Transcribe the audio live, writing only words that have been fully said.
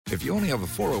If you only have a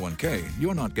 401k,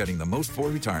 you're not getting the most for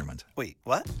retirement. Wait,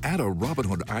 what? Add a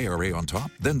Robinhood IRA on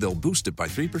top, then they'll boost it by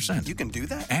 3%. You can do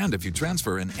that? And if you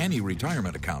transfer in any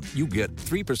retirement account, you get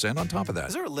 3% on top of that.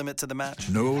 Is there a limit to the match?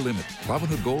 No limit.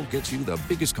 Robinhood Gold gets you the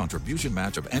biggest contribution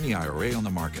match of any IRA on the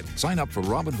market. Sign up for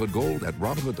Robinhood Gold at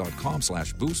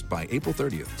Robinhood.com/boost by April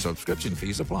 30th. Subscription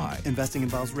fees apply. Investing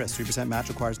involves risk. 3% match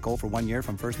requires gold for 1 year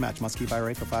from first match. Must keep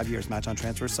IRA for 5 years. Match on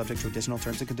transfers subject to additional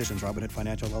terms and conditions. Robinhood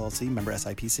Financial LLC, member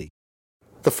SIPC.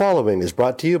 The following is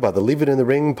brought to you by the Leave It in the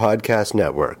Ring podcast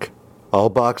network. All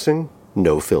boxing,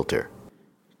 no filter.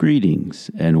 Greetings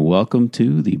and welcome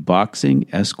to the Boxing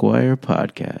Esquire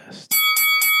podcast.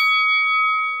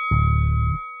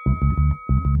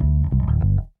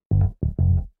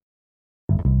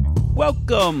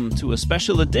 Welcome to a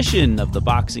special edition of the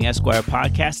Boxing Esquire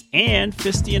podcast and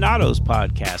Fistianados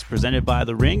podcast, presented by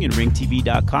The Ring and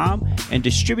RingTV.com and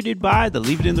distributed by the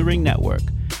Leave It in the Ring network.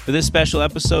 For this special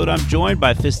episode, I'm joined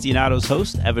by Fistianados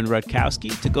host Evan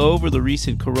Rutkowski to go over the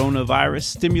recent coronavirus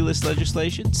stimulus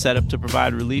legislation set up to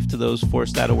provide relief to those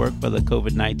forced out of work by the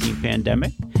COVID-19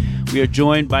 pandemic. We are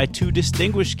joined by two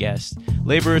distinguished guests,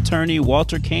 labor attorney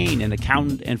Walter Kane and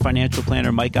accountant and financial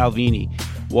planner Mike Alvini.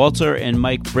 Walter and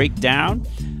Mike break down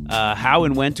how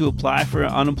and when to apply for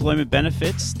unemployment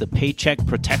benefits, the Paycheck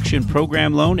Protection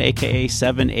Program Loan, aka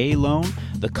 7A loan,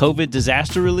 the COVID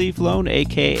Disaster Relief Loan,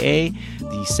 aka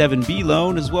the 7B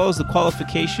loan, as well as the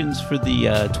qualifications for the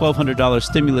 $1,200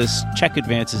 stimulus check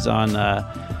advances on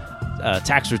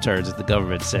tax returns that the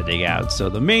government's sending out. So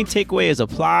the main takeaway is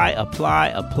apply.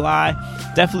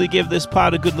 Definitely give this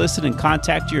pod a good listen and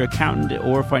contact your accountant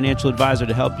or financial advisor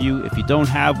to help you. If you don't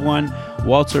have one,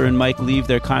 Walter and Mike leave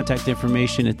their contact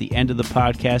information at the end of the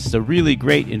podcast. It's a really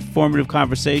great, informative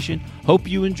conversation. Hope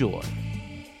you enjoy.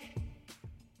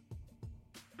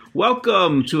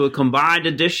 Welcome to a combined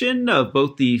edition of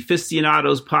both the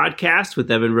Fistianados podcast with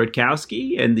Evan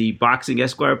Rutkowski and the Boxing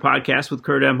Esquire podcast with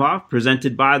Kurt Emhoff,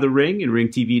 presented by The Ring and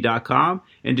RingTV.com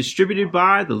and distributed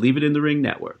by the Leave It in the Ring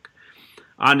network.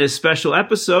 On this special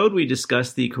episode, we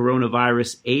discuss the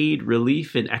Coronavirus Aid,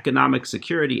 Relief, and Economic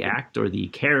Security Act, or the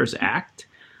CARES Act,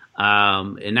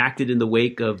 enacted in the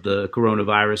wake of the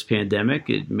coronavirus pandemic.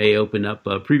 It may open up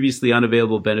previously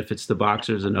unavailable benefits to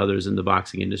boxers and others in the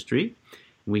boxing industry.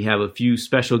 We have a few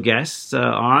special guests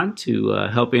on to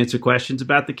help answer questions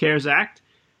about the CARES Act.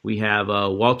 We have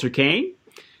Walter Kane,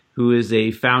 who is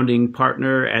a founding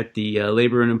partner at the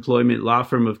labor and employment law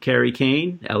firm of Carey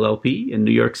Kane, LLP, in New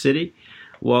York City.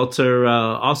 Walter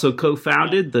also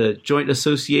co-founded the Joint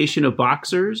Association of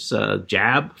Boxers,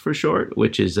 JAB for short,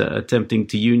 which is attempting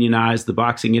to unionize the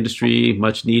boxing industry,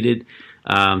 much needed,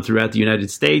 throughout the United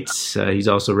States. He's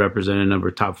also represented a number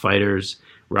of top fighters,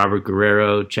 Robert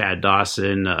Guerrero, Chad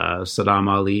Dawson, Saddam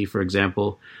Ali, for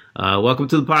example. Welcome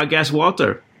to the podcast,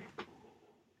 Walter.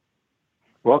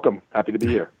 Welcome. Happy to be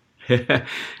here.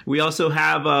 We also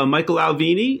have Michael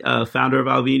Alvini, founder of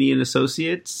Alvini and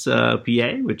Associates,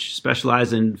 PA, which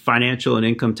specializes in financial and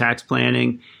income tax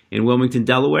planning in Wilmington,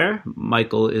 Delaware.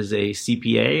 Michael is a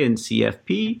CPA and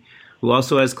CFP who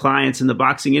also has clients in the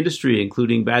boxing industry,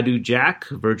 including Badu Jack,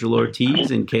 Virgil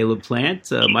Ortiz, and Caleb Plant.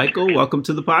 Michael, welcome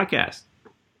to the podcast.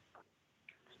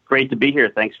 Great to be here.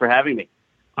 Thanks for having me.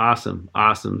 Awesome.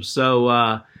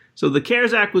 So the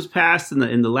CARES Act was passed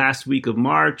in the last week of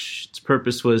March. Its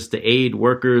purpose was to aid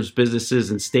workers,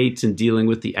 businesses, and states in dealing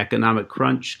with the economic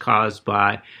crunch caused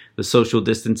by the social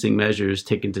distancing measures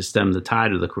taken to stem the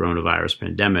tide of the coronavirus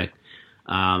pandemic.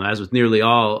 As with nearly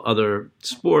all other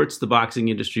sports, the boxing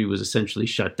industry was essentially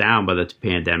shut down by the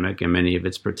pandemic, and many of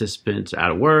its participants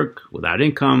out of work, without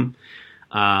income.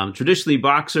 Traditionally,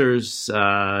 boxers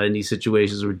in these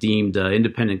situations were deemed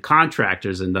independent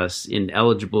contractors and thus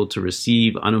ineligible to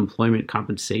receive unemployment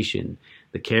compensation.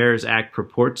 The CARES Act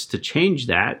purports to change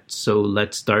that, so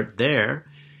let's start there.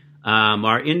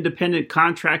 Are independent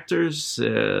contractors,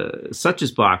 such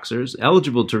as boxers,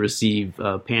 eligible to receive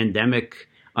pandemic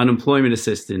unemployment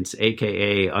assistance,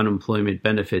 aka unemployment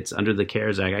benefits, under the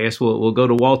CARES Act? I guess we'll go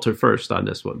to Walter first on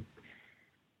this one.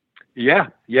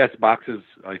 Yes, boxers,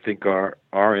 I think, they're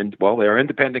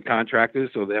independent contractors,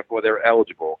 so therefore they're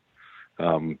eligible.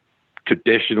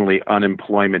 Traditionally,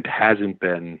 unemployment hasn't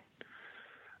been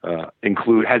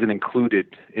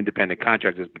included independent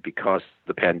contractors, but because of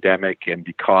the pandemic and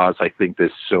because I think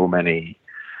there's so many,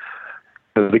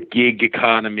 the gig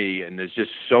economy, and there's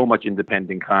just so much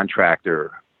independent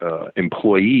contractor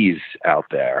employees out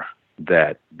there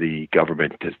that the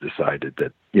government has decided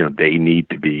that they need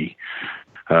to be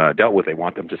dealt with. They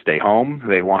want them to stay home.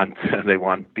 They want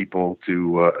people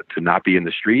to not be in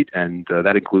the street, and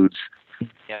that includes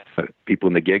people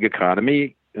in the gig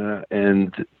economy.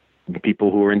 And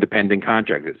people who are independent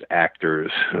contractors,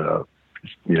 actors,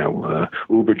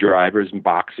 Uber drivers and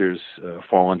boxers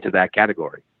fall into that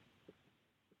category.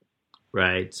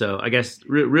 Right. So I guess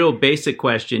real basic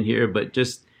question here, but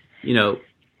just,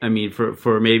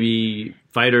 for maybe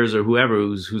fighters or whoever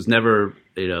who's never,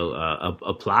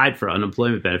 applied for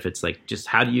unemployment benefits, like just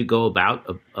how do you go about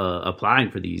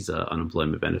applying for these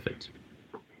unemployment benefits?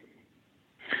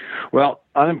 Well,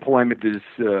 unemployment is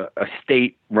a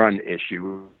state-run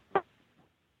issue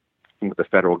with the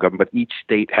federal government, but each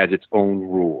state has its own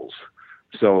rules.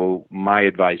 So my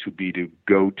advice would be to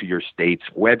go to your state's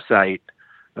website.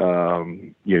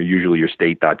 Usually your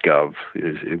state.gov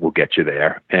it will get you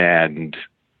there, and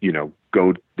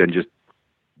go then just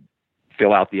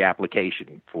fill out the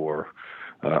application for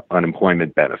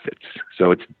unemployment benefits.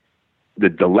 So it's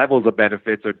the levels of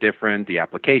benefits are different. The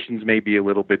applications may be a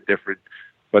little bit different,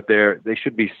 but they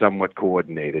should be somewhat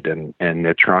coordinated, and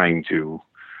they're trying to.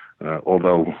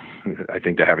 Although I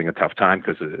think they're having a tough time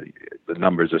because the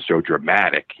numbers are so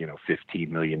dramatic,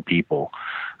 15 million people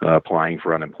applying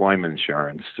for unemployment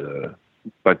insurance.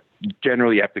 But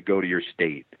generally you have to go to your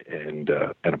state and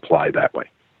apply that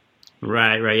way.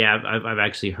 Right. Yeah, I've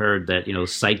actually heard that,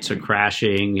 sites are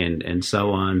crashing and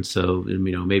so on. So,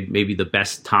 maybe the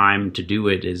best time to do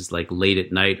it is like late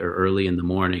at night or early in the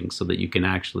morning so that you can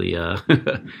actually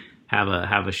have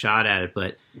a shot at it.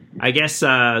 But I guess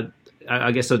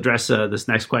address this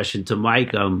next question to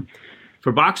Mike.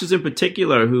 For boxers in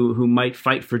particular who might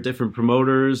fight for different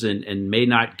promoters and may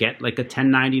not get like a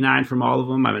 1099 from all of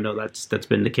them. I know that's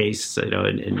been the case,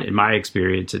 in my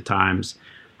experience at times.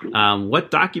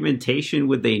 What documentation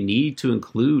would they need to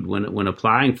include when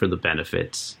applying for the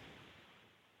benefits?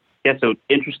 Yeah, so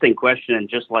interesting question. And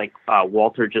just like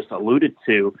Walter just alluded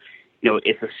to,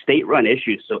 it's a state-run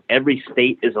issue. So every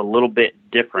state is a little bit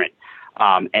different.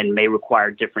 And may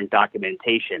require different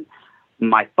documentation.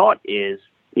 My thought is,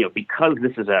 because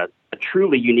this is a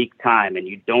truly unique time, and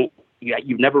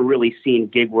you've never really seen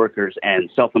gig workers and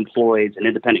self-employed and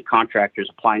independent contractors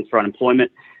applying for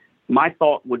unemployment. My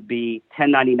thought would be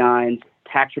 1099s,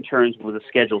 tax returns with a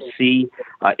Schedule C,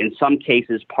 in some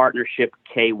cases partnership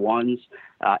K-1s,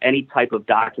 any type of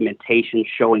documentation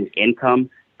showing income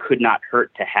could not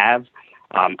hurt to have.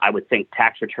 I would think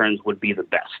tax returns would be the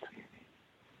best.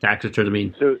 Tax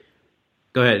return, So,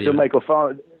 go ahead. So, Michael,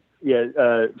 following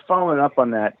up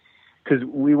on that, because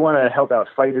we want to help out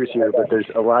fighters here, but there's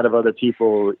a lot of other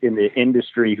people in the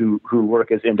industry who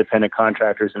work as independent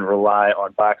contractors and rely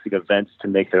on boxing events to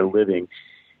make their living.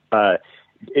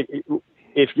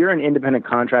 If you're an independent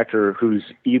contractor who's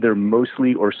either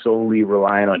mostly or solely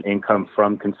relying on income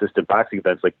from consistent boxing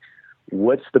events, like,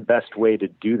 what's the best way to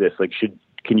do this? Like,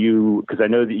 because I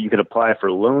know that you could apply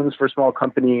for loans for small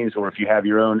companies, or if you have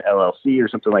your own LLC or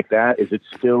something like that, is it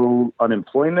still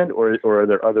unemployment or are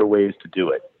there other ways to do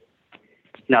it?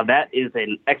 Now, that is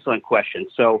an excellent question.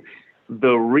 So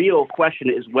the real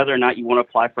question is whether or not you want to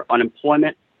apply for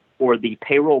unemployment or the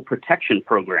Payroll Protection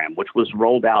Program, which was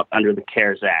rolled out under the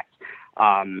CARES Act.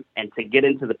 And to get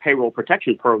into the Payroll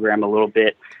Protection Program a little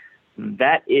bit,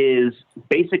 that is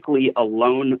basically a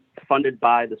loan funded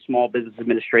by the Small Business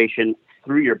Administration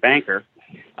through your banker,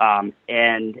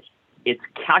 and it's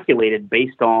calculated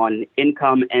based on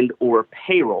income and or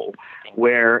payroll,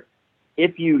 where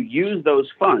if you use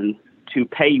those funds to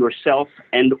pay yourself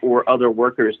and or other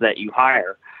workers that you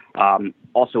hire,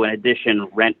 also in addition,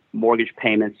 rent, mortgage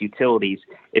payments, utilities,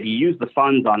 if you use the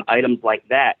funds on items like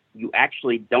that, you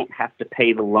actually don't have to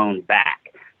pay the loan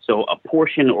back. So a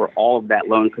portion or all of that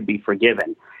loan could be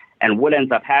forgiven. And what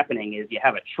ends up happening is you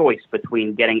have a choice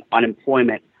between getting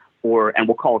unemployment and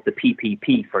we'll call it the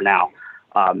PPP for now.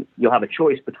 You'll have a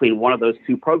choice between one of those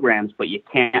two programs, but you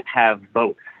can't have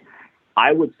both.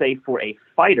 I would say for a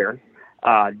fighter,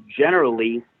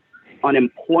 generally,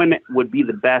 unemployment would be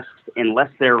the best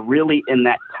unless they're really in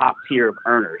that top tier of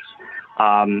earners.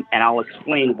 And I'll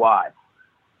explain why.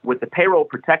 With the Payroll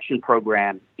Protection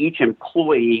Program, each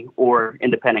employee or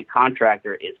independent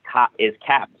contractor is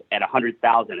capped at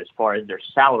 $100,000 as far as their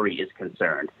salary is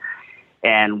concerned.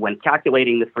 And when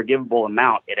calculating the forgivable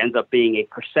amount, it ends up being a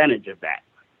percentage of that.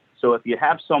 So if you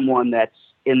have someone that's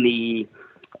in the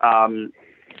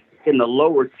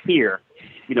lower tier,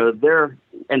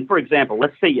 and for example,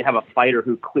 let's say you have a fighter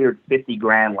who cleared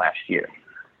 $50,000 last year.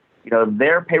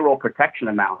 Their payroll protection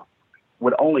amount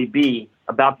would only be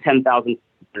about $10,000.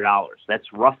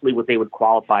 That's roughly what they would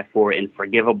qualify for in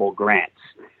forgivable grants.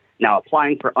 Now,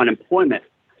 applying for unemployment,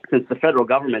 since the federal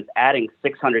government's adding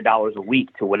 $600 a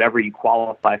week to whatever you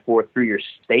qualify for through your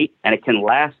state, and it can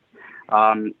last,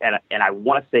 and I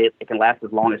want to say it can last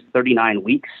as long as 39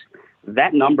 weeks.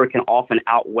 that number can often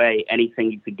outweigh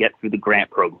anything you could get through the grant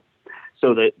program.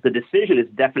 So the decision is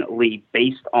definitely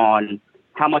based on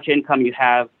how much income you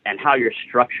have and how you're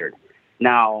structured.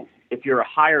 Now, if you're a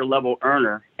higher level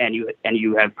earner and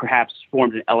you have perhaps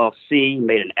formed an LLC,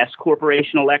 made an S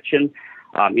corporation election,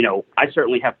 I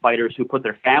certainly have fighters who put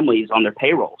their families on their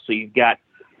payroll. So you've got,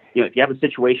 if you have a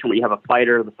situation where you have a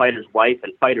fighter, the fighter's wife,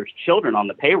 and fighter's children on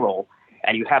the payroll,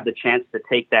 and you have the chance to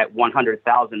take that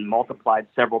 100,000 multiplied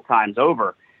several times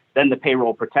over, then the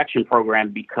payroll protection program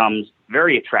becomes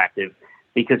very attractive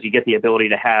because you get the ability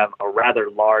to have a rather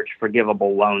large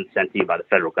forgivable loan sent to you by the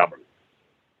federal government.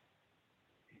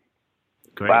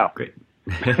 Great. Wow. Great.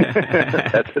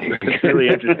 That's really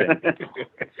interesting.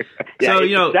 Yeah, so,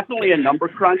 it's definitely a number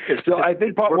crunch. So I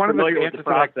think one of the answers to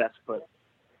process, but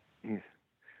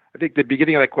I think the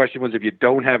beginning of that question was if you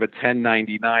don't have a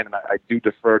 1099, and I do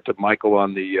defer to Michael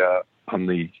on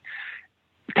the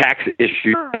tax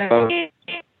issue.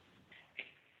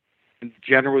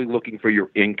 Generally looking for your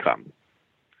income,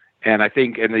 and I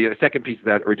think, and the second piece of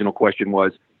that original question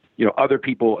was, other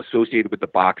people associated with the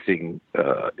boxing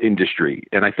industry,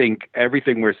 and I think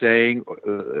everything we're saying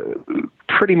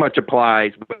pretty much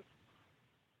applies.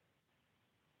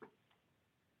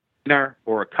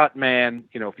 Or a cut man,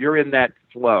 if you're in that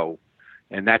flow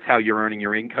and that's how you're earning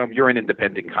your income, you're an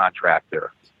independent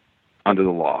contractor under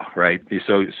the law, right?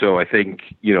 So I think,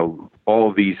 all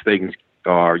of these things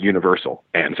are universal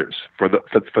answers for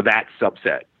that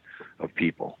subset of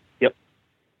people. Yep.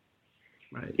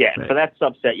 Right. Yeah. Right. For that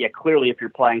subset, clearly if you're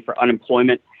applying for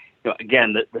unemployment,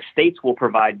 again, the states will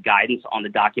provide guidance on the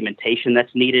documentation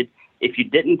that's needed. If you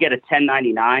didn't get a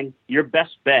 1099, your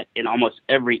best bet in almost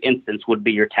every instance would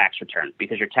be your tax return,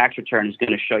 because your tax return is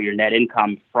going to show your net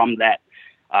income from that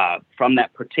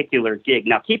particular gig.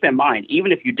 Now, keep in mind,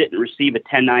 even if you didn't receive a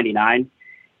 1099,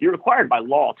 you're required by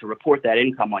law to report that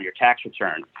income on your tax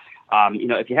return.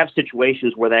 If you have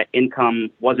situations where that income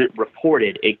wasn't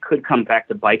reported, it could come back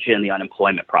to bite you in the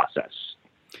unemployment process.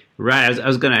 Right. I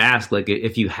was going to ask,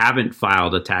 if you haven't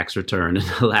filed a tax return in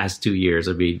the last 2 years,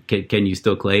 can you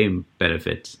still claim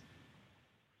benefits?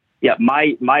 Yeah,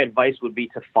 my advice would be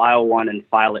to file one and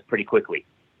file it pretty quickly.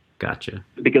 Gotcha.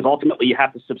 Because ultimately you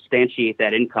have to substantiate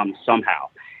that income somehow.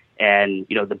 And,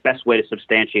 the best way to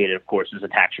substantiate it, of course, is a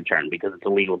tax return because it's a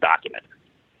legal document.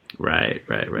 Right.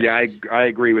 Yeah, I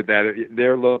agree with that.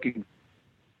 They're looking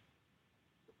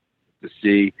to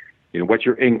see, what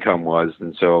your income was.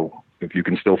 And so if you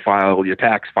can still file your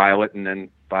tax, file it, and then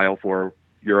file for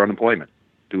your unemployment.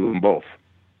 Do them both.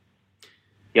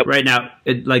 Yep. Right now,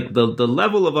 the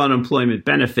level of unemployment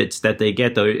benefits that they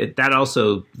get, though, that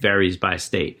also varies by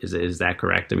state. Is that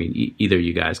correct? I mean, either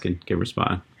you guys can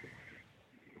respond.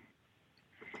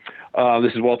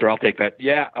 This is Walter. I'll take that.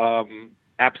 Yeah,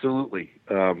 absolutely.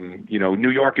 New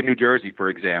York and New Jersey, for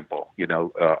example,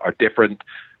 are different,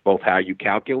 both how you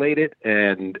calculate it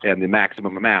and the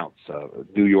maximum amounts.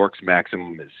 New York's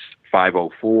maximum is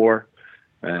 $504,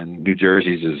 and New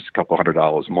Jersey's is a couple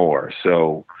 $100 more.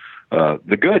 So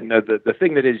the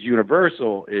thing that is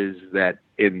universal is that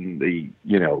in the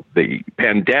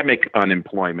pandemic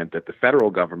unemployment that the federal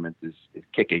government is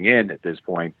kicking in at this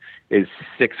point is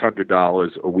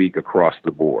 $600 a week across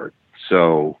the board.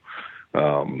 So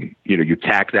you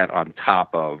tax that on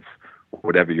top of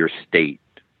whatever your state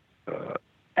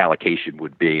allocation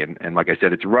would be. And like I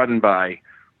said, it's run by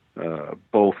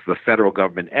both the federal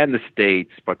government and the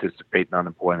states participate in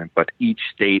unemployment, but each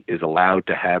state is allowed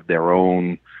to have their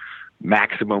own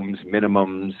maximums,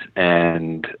 minimums,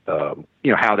 and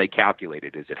how they calculate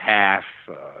it. Is it half?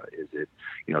 Is it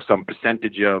some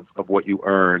percentage of what you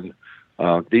earn?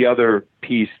 The other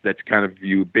piece that's kind of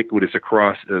ubiquitous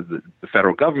across the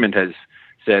federal government has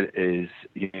said is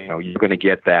you're going to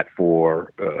get that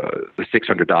for the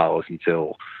 $600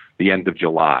 until the end of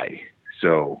July.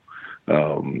 So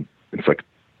it's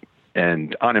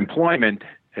and unemployment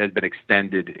has been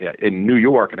extended in New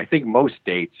York, and I think most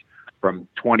states, from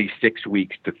 26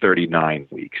 weeks to 39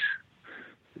 weeks.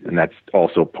 And that's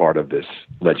also part of this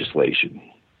legislation.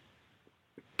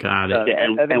 Got it.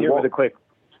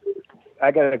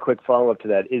 I got a quick follow-up to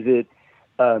that. Is it,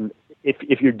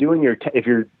 if you're doing if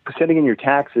you're sending in your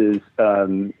taxes,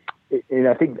 and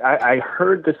I think I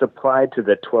heard this applied to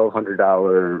the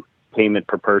 $1,200 payment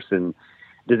per person.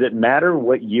 Does it matter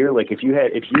what year? Like if you,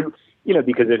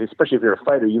 because especially if you're a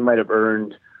fighter, you might have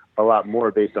earned a lot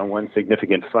more based on one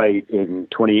significant fight in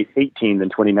 2018 than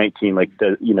 2019.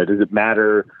 Does it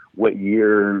matter what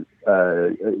year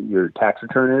your tax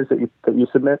return is that you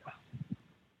submit?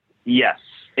 Yes.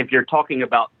 If you're talking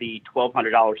about the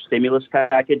 $1,200 stimulus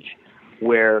package,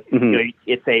 where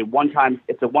it's a one-time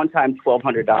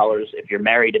 $1,200. If you're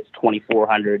married, it's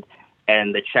 $2,400,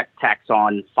 and the check tacks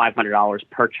on $500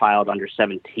 per child under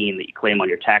 17 that you claim on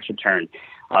your tax return.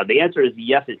 The answer is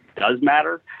yes, it does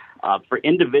matter. For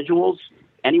individuals,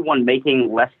 anyone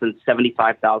making less than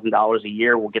 $75,000 a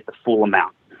year will get the full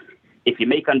amount. If you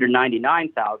make under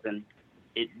 $99,000,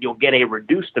 you'll get a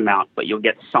reduced amount, but you'll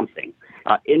get something.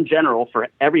 In general, for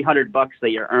every $100 that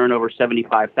you earn over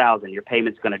 $75,000, your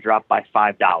payment's going to drop by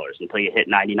 $5 until you hit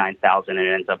 $99,000, and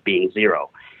it ends up being zero.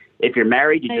 If you're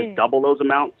married, you just double those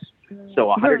amounts.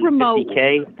 So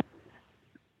 $150K,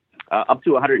 up to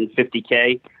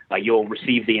 $150K, you'll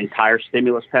receive the entire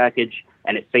stimulus package,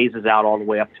 and it phases out all the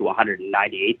way up to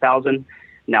 $198,000.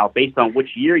 Now, based on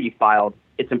which year you filed,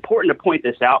 it's important to point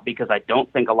this out because I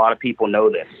don't think a lot of people know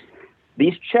this.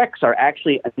 These checks are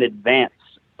actually an advance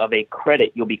of a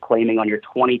credit you'll be claiming on your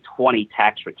 2020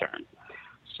 tax return.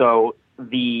 So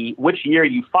which year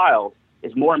you filed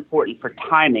is more important for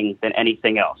timing than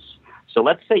anything else. So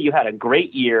let's say you had a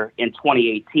great year in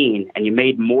 2018 and you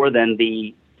made more than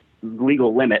the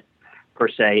legal limit per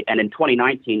se, and in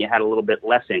 2019 you had a little bit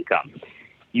less income.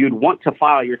 You'd want to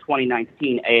file your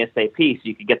 2019 ASAP so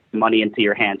you could get the money into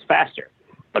your hands faster.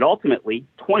 But ultimately,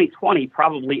 2020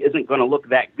 probably isn't going to look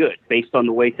that good based on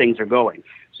the way things are going.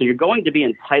 So you're going to be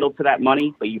entitled to that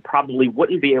money, but you probably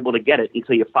wouldn't be able to get it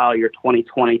until you file your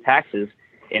 2020 taxes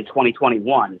in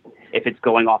 2021 if it's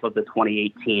going off of the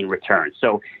 2018 return.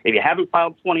 So if you haven't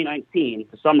filed 2019,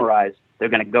 to summarize, they're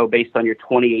going to go based on your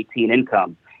 2018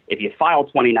 income. If you file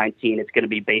 2019, it's going to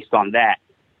be based on that.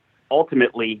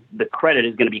 Ultimately, the credit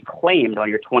is going to be claimed on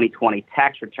your 2020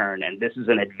 tax return, and this is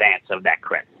an advance of that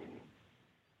credit.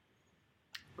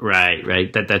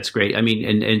 Right. That's great. I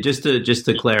mean, and just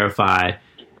to clarify,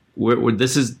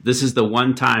 this is the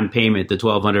one-time payment, the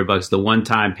 $1,200, the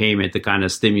one-time payment, the kind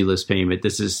of stimulus payment.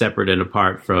 This is separate and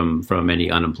apart from any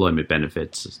unemployment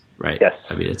benefits, right? Yes.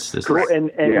 I mean, it's correct.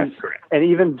 And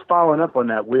even following up on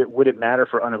that, would it matter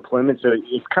for unemployment? So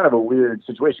it's kind of a weird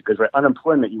situation because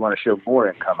unemployment, you want to show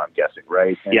more income, I'm guessing,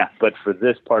 right? But for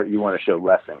this part, you want to show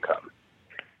less income.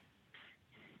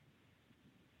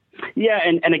 Yeah,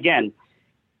 and again,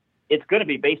 it's going to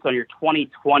be based on your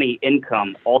 2020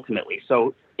 income ultimately.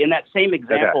 So in that same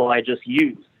example I just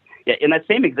used,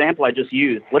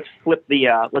 let's flip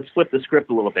the script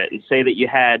a little bit and say that you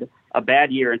had a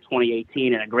bad year in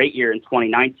 2018 and a great year in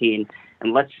 2019,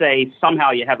 and let's say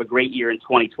somehow you have a great year in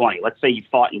 2020. Let's say you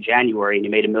fought in January and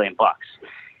you made $1 million.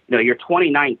 Your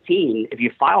 2019, if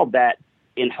you filed that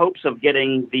in hopes of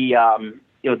getting the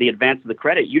advance of the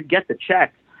credit, you'd get the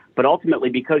check. But ultimately,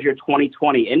 because your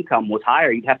 2020 income was higher,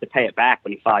 you'd have to pay it back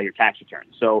when you file your tax return.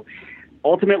 So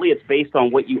ultimately, it's based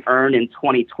on what you earn in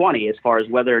 2020 as far as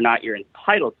whether or not you're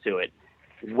entitled to it.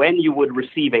 When you would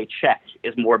receive a check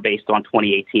is more based on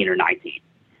 2018 or 19.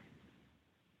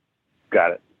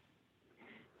 Got it.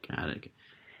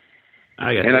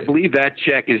 I believe that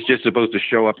check is just supposed to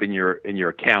show up in your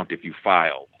account if you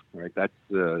file, right? That's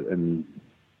and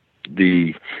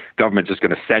the government's just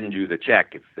going to send you the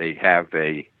check if they have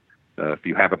if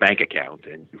you have a bank account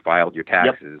and you filed your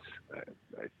taxes. Yep.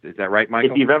 Is that right,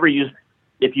 Michael? If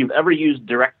you've ever used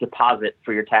direct deposit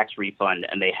for your tax refund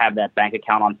and they have that bank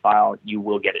account on file, you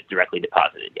will get it directly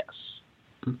deposited. Yes.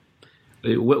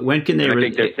 When can they? I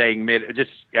think they're saying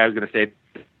I was going to say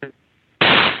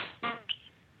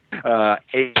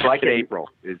April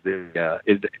is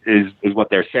what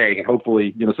they're saying, and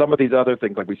hopefully, some of these other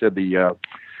things, like we said, the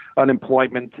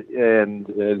unemployment and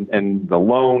the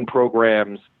loan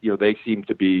programs, they seem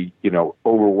to be,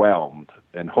 overwhelmed.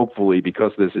 And hopefully,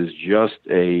 because this is just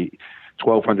a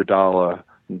 $1,200,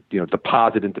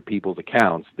 deposit into people's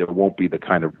accounts, there won't be the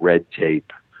kind of red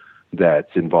tape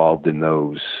that's involved in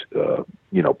those. The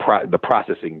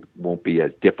processing won't be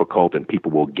as difficult, and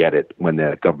people will get it when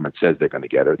the government says they're going to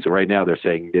get it. So right now they're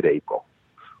saying mid-April,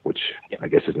 which I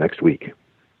guess is next week.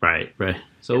 Right.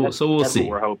 So we'll see. What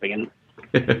we're hoping.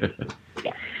 Yeah.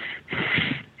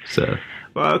 So,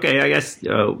 well, okay. I guess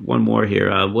one more here.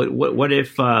 What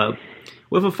if a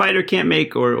fighter can't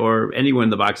make, or anyone in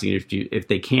the boxing industry, if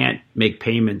they can't make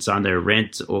payments on their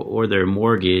rent or their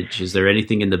mortgage? Is there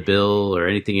anything in the bill or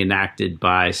anything enacted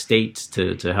by states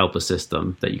to help assist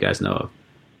them that you guys know of?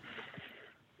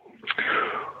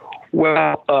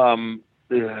 Well,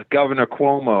 Governor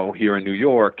Cuomo here in New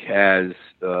York has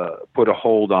put a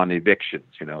hold on evictions,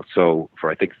 so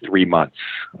for I think 3 months.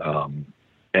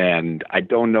 And I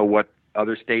don't know what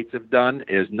other states have done.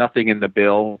 There's nothing in the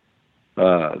bill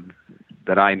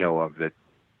that I know of that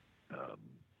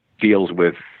deals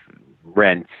with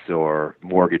rents or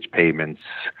mortgage payments.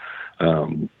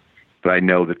 But I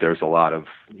know that there's a lot of,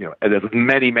 there's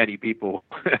many people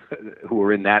who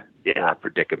are in that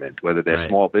predicament, whether they're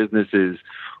small businesses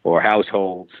or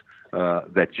households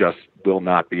that just will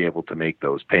not be able to make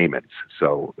those payments.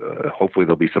 So hopefully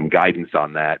there'll be some guidance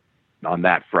on that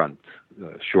front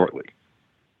shortly.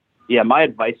 Yeah, my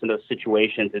advice in those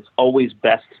situations, it's always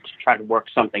best to try to work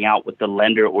something out with the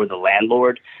lender or the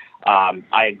landlord.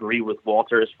 I agree with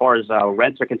Walter. As far as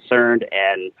rents are concerned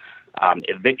and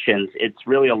evictions, it's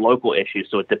really a local issue,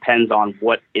 so it depends on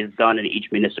what is done in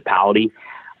each municipality.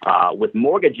 With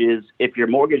mortgages, if your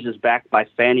mortgage is backed by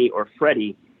Fannie or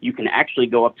Freddie, you can actually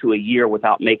go up to a year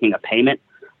without making a payment,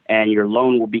 and your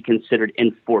loan will be considered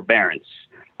in forbearance.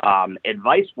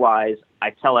 Advice-wise, I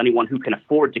tell anyone who can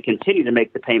afford to continue to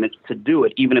make the payments to do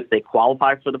it, even if they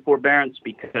qualify for the forbearance,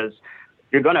 because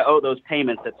you're going to owe those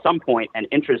payments at some point, and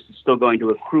interest is still going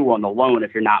to accrue on the loan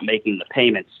if you're not making the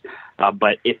payments.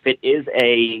 But if it is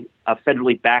a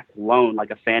federally backed loan,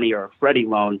 like a Fannie or a Freddie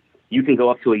loan, you can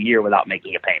go up to a year without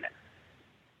making a payment.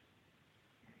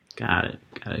 Got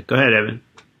it. Go ahead, Evan.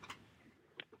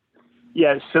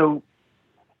 Yeah. So,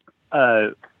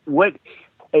 what?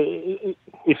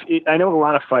 I know a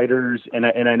lot of fighters, and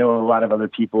I know a lot of other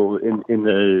people in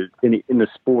the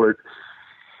sport.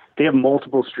 They have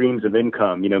multiple streams of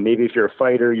income. Maybe if you're a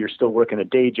fighter, you're still working a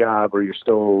day job, or you're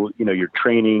still, you're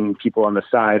training people on the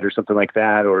side or something like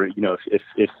that. Or,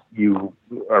 if you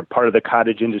are part of the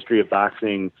cottage industry of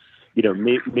boxing,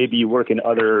 maybe you work in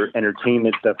other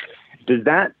entertainment stuff. Does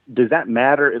that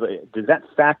matter? Does that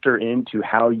factor into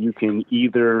how you can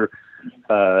either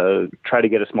try to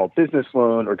get a small business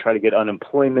loan or try to get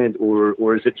unemployment,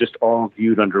 or is it just all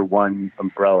viewed under one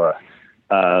umbrella?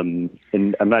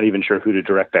 And I'm not even sure who to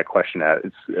direct that question at.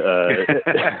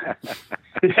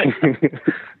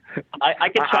 I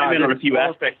can chime in on a few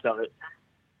aspects of it.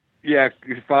 Yeah,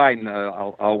 fine.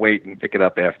 I'll wait and pick it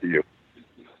up after you.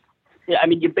 Yeah, I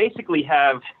mean, you basically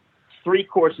have three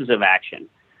courses of action.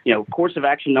 Course of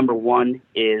action number one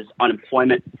is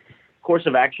unemployment. Course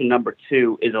of action number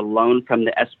two is a loan from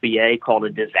the SBA called a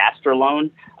disaster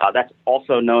loan. That's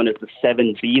also known as the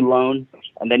 7B loan.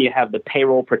 And then you have the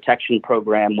payroll protection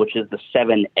program, which is the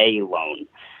 7A loan.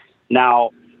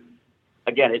 Now,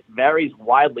 again, it varies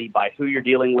widely by who you're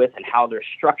dealing with and how they're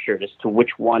structured as to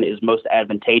which one is most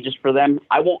advantageous for them.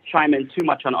 I won't chime in too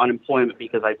much on unemployment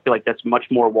because I feel like that's much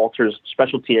more Walter's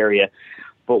specialty area.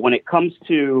 But when it comes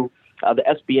to the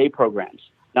SBA programs,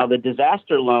 now the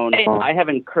disaster loan, I have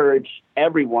encouraged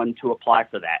everyone to apply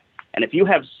for that. And if you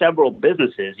have several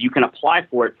businesses, you can apply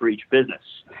for it for each business.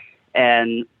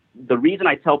 And the reason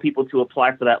I tell people to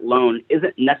apply for that loan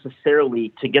isn't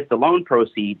necessarily to get the loan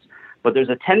proceeds, but there's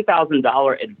a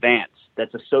 $10,000 advance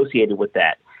that's associated with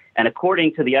that. And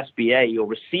according to the SBA, you'll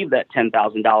receive that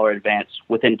 $10,000 advance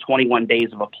within 21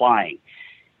 days of applying.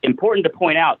 Important to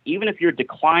point out, even if you're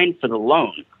declined for the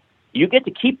loan, you get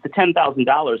to keep the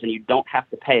 $10,000 and you don't have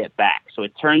to pay it back. So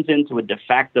it turns into a de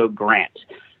facto grant.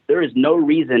 There is no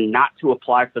reason not to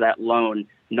apply for that loan,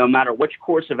 no matter which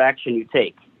course of action you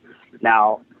take.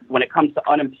 Now, when it comes to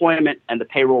unemployment and the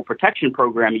payroll protection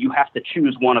program, you have to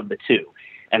choose one of the two.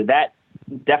 And that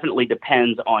definitely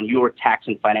depends on your tax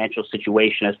and financial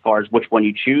situation as far as which one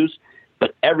you choose.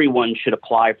 But everyone should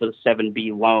apply for the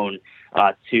 7B loan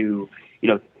to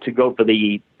go for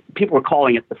the, people are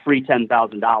calling it the free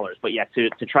 $10,000, but yeah, to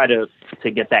try to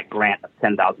get that grant of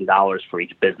 $10,000 for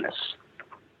each business.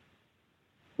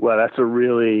 Well, that's a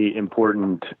really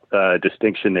important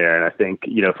distinction there, and I think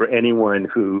for anyone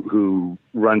who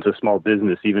runs a small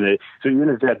business, even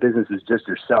if that business is just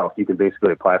yourself, you can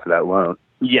basically apply for that loan.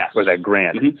 Yes, or that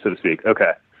grant, so to speak.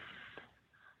 Okay.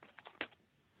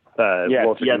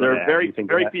 Walter, there are very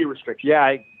few restrictions.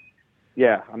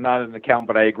 I'm not an accountant,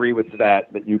 but I agree with that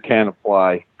you can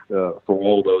apply for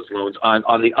all those loans.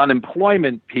 On the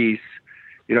unemployment piece,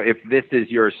 if this is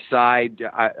your side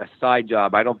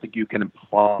job, I don't think you can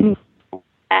apply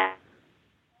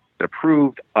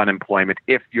approved unemployment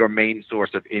if your main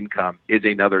source of income is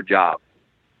another job,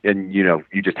 and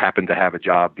you just happen to have a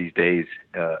job these days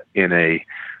in a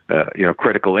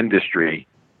critical industry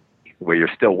where you're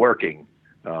still working.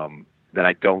 Then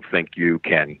I don't think you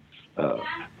can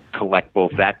collect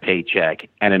both that paycheck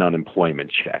and an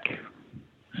unemployment check.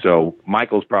 So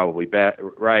Michael's probably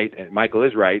right, and Michael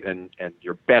is right, and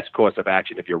your best course of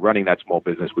action if you're running that small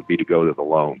business would be to go to the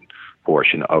loan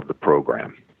portion of the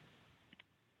program.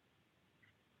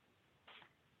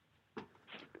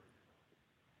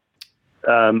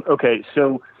 Okay,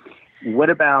 so what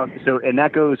about and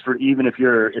that goes for even if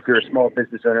you're a small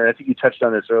business owner. I think you touched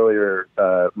on this earlier,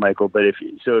 Michael. But if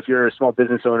you're a small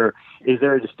business owner, is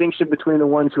there a distinction between the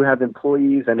ones who have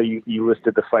employees? I know you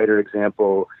listed the fighter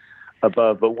example.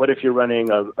 above. But what if you're running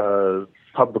a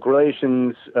public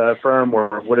relations firm,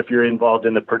 or what if you're involved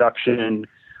in the production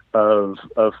of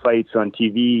fights on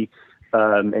TV,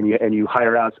 and you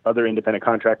hire out other independent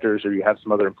contractors, or you have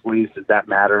some other employees? Does that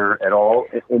matter at all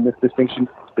in this distinction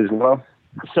as well?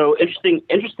 So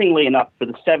interestingly enough, for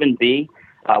the 7B,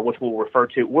 which we'll refer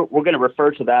to, we're going to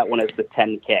refer to that one as the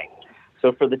 10K.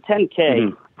 So for the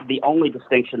 10K, the only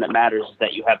distinction that matters is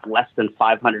that you have less than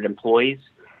 500 employees.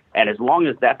 And as long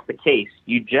as that's the case,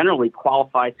 you generally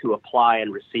qualify to apply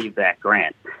and receive that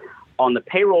grant. On the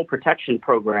payroll protection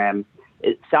program,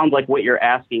 it sounds like what you're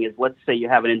asking is, let's say you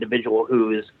have an individual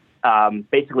who is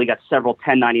basically got several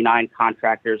 1099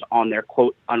 contractors on their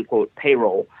quote-unquote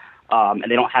payroll, and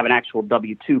they don't have an actual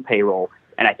W-2 payroll.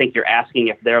 And I think you're asking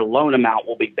if their loan amount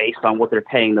will be based on what they're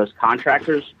paying those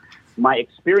contractors. My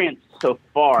experience so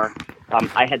far,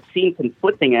 I had seen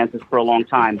conflicting answers for a long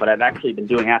time, but I've actually been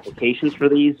doing applications for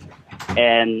these,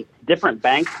 and different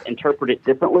banks interpret it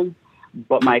differently.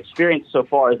 But my experience so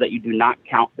far is that you do not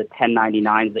count the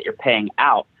 1099s that you're paying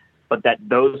out, but that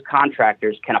those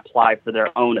contractors can apply for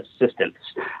their own assistance.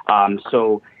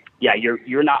 So, yeah,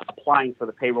 you're not applying for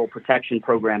the payroll protection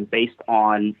program based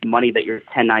on money that you're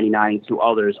 1099 to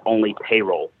others, only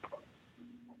payroll.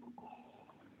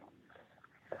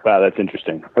 Wow, that's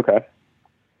interesting. Okay.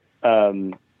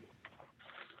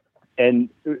 And,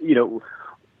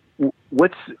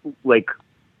 what's like,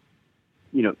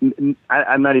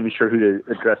 I'm not even sure who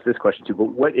to address this question to,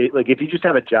 but if you just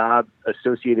have a job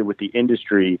associated with the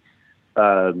industry,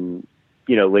 what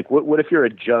if you're a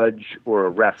judge or a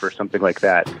ref or something like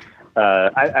that?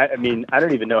 I mean, I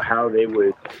don't even know how they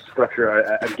would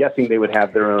structure. I'm guessing they would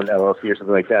have their own LLC or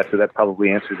something like that. So that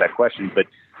probably answers that question. But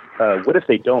what if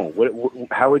they don't?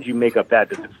 How would you make up that?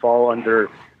 Does it fall under,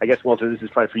 I guess, Walter, this is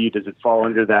probably for you. Does it fall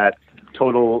under that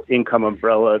total income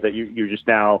umbrella that you're just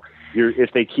now,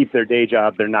 if they keep their day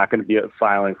job, they're not going to be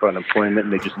filing for unemployment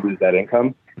and they just lose that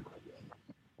income?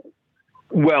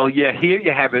 Well, yeah, here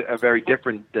you have a very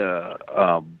different kind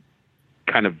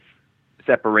of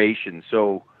separation.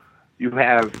 So you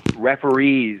have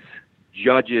referees,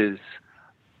 judges,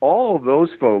 all of those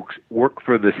folks work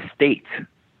for the state.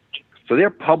 So they're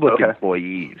public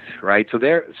employees, right? So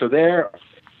they're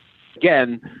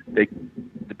again,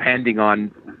 depending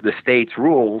on the state's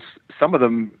rules, some of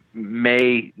them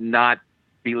may not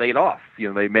be laid off.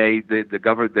 They may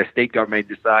the state government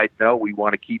may decide, no, we're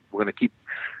going to keep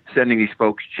sending these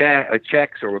folks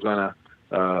checks, or we're going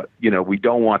to we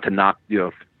don't want to not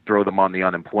throw them on the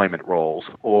unemployment rolls,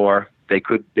 or they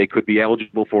could be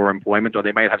eligible for employment, or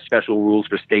they might have special rules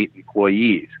for state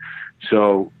employees.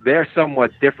 So they're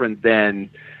somewhat different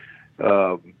than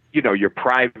your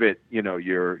private,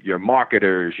 your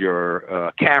marketers,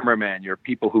 your cameramen, your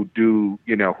people who do,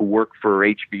 who work for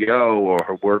HBO or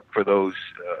who work for those,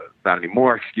 not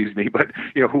anymore, excuse me, but,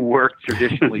 who work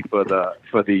traditionally for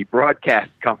the broadcast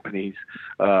companies,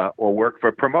 or work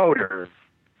for promoters,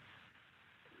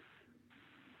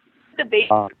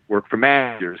 work for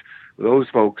managers. Those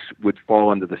folks would fall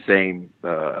under the same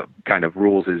kind of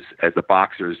rules as the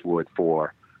boxers would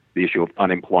for the issue of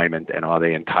unemployment and are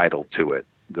they entitled to it.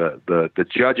 The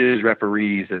judges,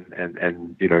 referees,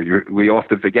 and we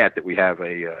often forget that we have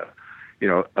a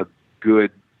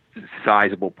good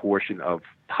sizable portion of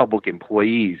public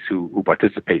employees who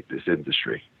participate in this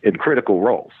industry in critical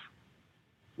roles.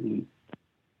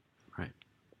 Right.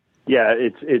 Yeah,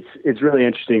 it's really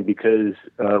interesting because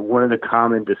one of the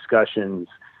common discussions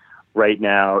right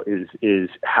now is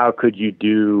how could you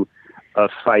do a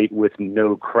fight with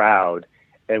no crowd?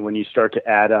 And when you start to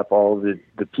add up all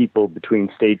the people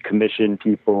between state commission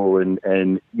people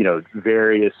and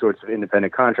various sorts of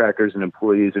independent contractors and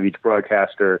employees of each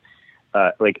broadcaster,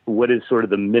 what is sort of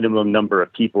the minimum number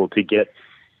of people to get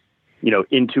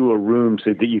into a room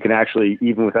so that you can actually,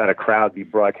 even without a crowd, be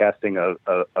broadcasting a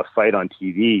fight on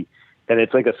TV? And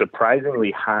it's like a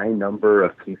surprisingly high number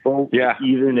of people. Yeah.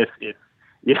 Even if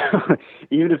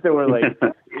there were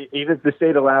even if the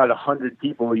state allowed 100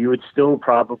 people, you would still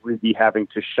probably be having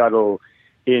to shuttle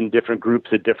in different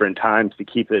groups at different times to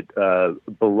keep it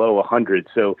below 100.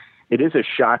 So it is a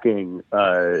shocking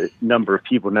number of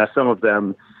people. Now, some of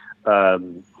them, are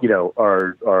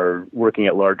working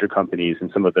at larger companies,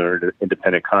 and some of them are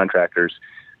independent contractors.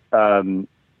 I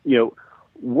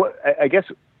guess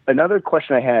another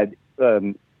question I had,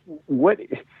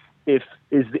 is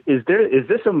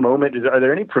this a moment? Are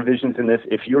there any provisions in this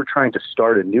if you're trying to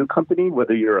start a new company,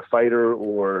 whether you're a fighter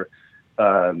or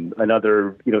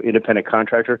another independent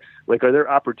contractor? Are there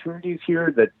opportunities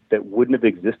here that wouldn't have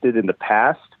existed in the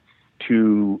past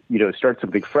to start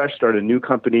something fresh, start a new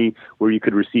company where you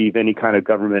could receive any kind of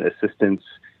government assistance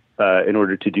in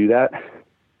order to do that?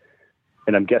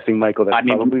 And I'm guessing, Michael, that's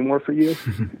probably more for you.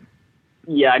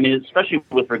 Yeah, I mean, especially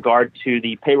with regard to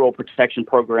the payroll protection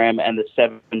program and the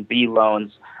 7B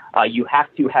loans, you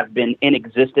have to have been in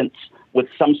existence with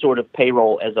some sort of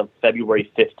payroll as of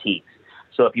February 15th.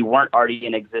 So if you weren't already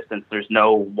in existence, there's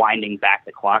no winding back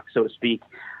the clock, so to speak.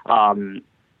 From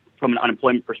an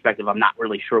unemployment perspective, I'm not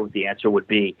really sure what the answer would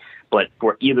be. But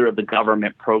for either of the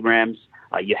government programs,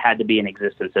 you had to be in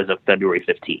existence as of February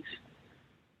 15th.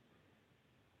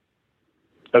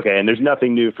 Okay, and there's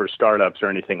nothing new for startups or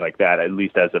anything like that, at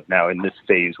least as of now in this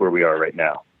phase where we are right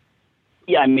now.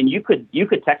 Yeah, I mean, you could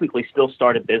technically still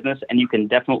start a business, and you can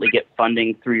definitely get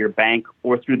funding through your bank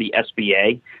or through the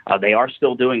SBA. They are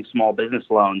still doing small business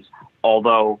loans,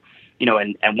 although,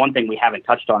 and one thing we haven't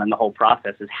touched on in the whole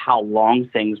process is how long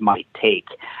things might take.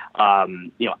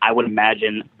 I would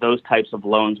imagine those types of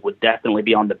loans would definitely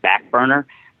be on the back burner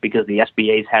because the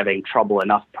SBA is having trouble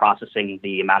enough processing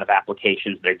the amount of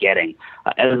applications they're getting.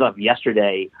 As of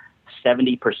yesterday,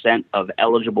 70% of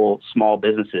eligible small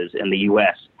businesses in the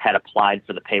U.S. had applied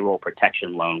for the payroll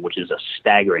protection loan, which is a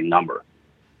staggering number.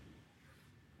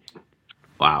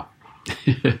 Wow.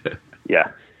 Yeah.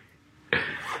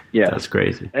 Yeah, that's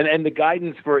crazy. And the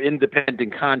guidance for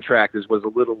independent contractors was a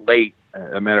little late.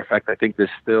 As a matter of fact, I think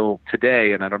there's still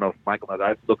today, and I don't know if Michael and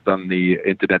I looked on the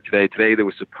internet today. Today there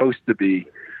was supposed to be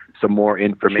some more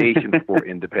information for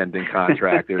independent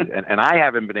contractors, and I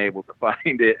haven't been able to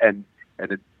find it. And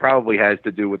it probably has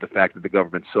to do with the fact that the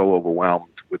government's so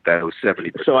overwhelmed with those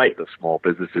 70% of small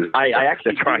businesses I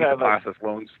actually they're trying to process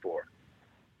loans for.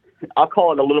 I'll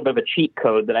call it a little bit of a cheat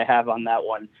code that I have on that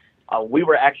one. We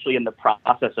were actually in the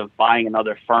process of buying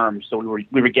another firm, so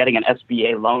we were getting an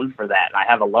SBA loan for that. And I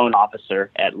have a loan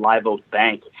officer at Live Oak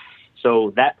Bank.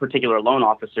 So that particular loan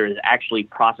officer is actually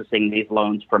processing these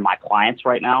loans for my clients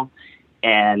right now.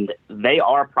 And they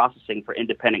are processing for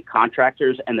independent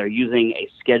contractors, and they're using a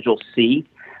Schedule C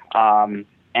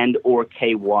and or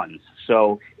K-1s.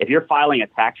 So if you're filing a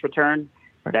tax return,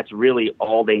 that's really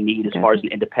all they need as far as an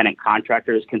independent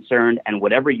contractor is concerned. And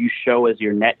whatever you show as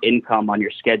your net income on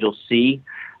your Schedule C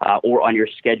or on your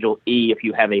Schedule E if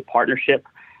you have a partnership,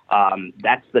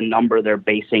 that's the number they're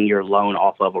basing your loan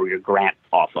off of or your grant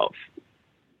off of.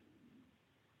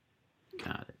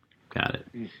 Got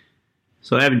it.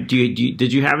 So, Evan,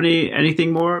 did you have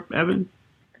anything more, Evan?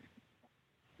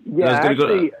 Yeah,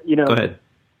 actually, go ahead.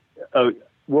 Oh,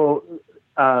 well,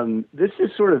 this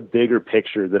is sort of bigger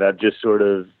picture that I've just sort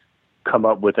of come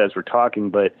up with as we're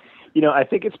talking. But, I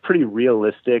think it's pretty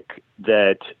realistic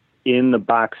that in the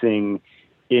boxing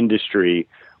industry,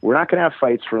 we're not going to have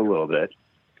fights for a little bit,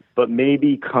 but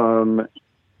maybe come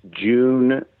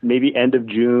June, maybe end of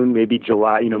June, maybe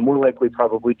July, more likely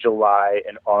probably July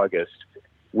and August,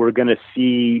 we're going to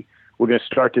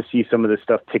start to see some of this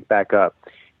stuff pick back up.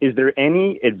 Is there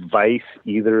any advice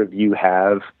either of you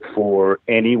have for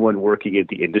anyone working in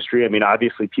the industry? I mean,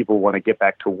 obviously people want to get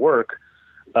back to work,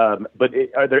 but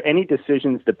are there any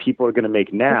decisions that people are going to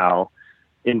make now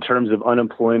in terms of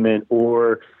unemployment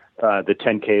or the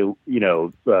 10K,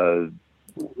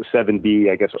 7B,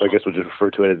 I guess we'll just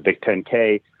refer to it as the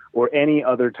 10K, or any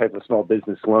other type of small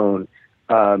business loan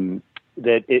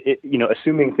that,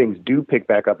 assuming things do pick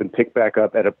back up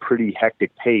at a pretty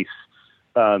hectic pace,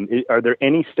 are there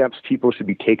any steps people should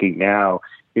be taking now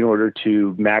in order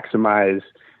to maximize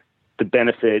the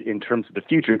benefit in terms of the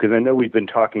future? Because I know we've been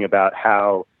talking about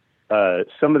how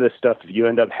some of this stuff, if you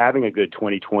end up having a good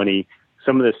 2020,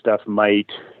 some of this stuff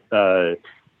might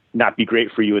not be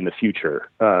great for you in the future.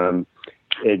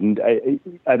 And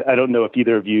I don't know if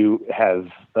either of you have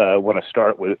want to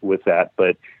start with that,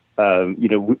 but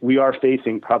we are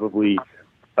facing probably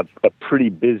a pretty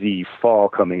busy fall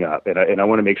coming up, and I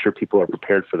want to make sure people are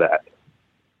prepared for that.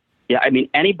 Yeah, I mean,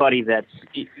 anybody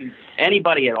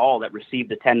at all that received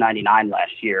the 1099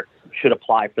 last year should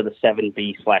apply for the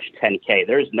 7B/10K.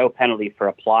 There's no penalty for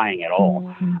applying at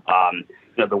all.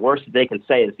 The worst they can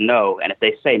say is no, and if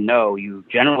they say no, you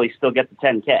generally still get the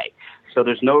 10K. So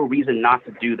there's no reason not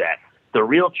to do that. The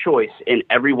real choice in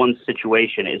everyone's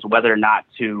situation is whether or not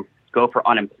to go for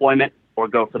unemployment or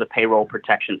go for the payroll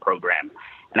protection program.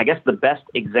 And I guess the best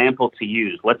example to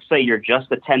use, let's say you're just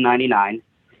a 1099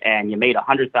 and you made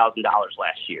 $100,000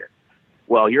 last year.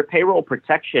 Well, your payroll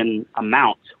protection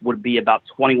amount would be about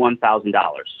 $21,000.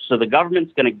 So the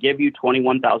government's going to give you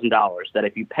 $21,000 that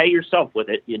if you pay yourself with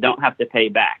it, you don't have to pay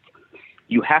back.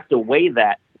 You have to weigh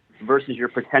that versus your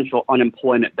potential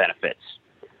unemployment benefits.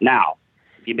 Now,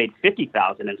 if you made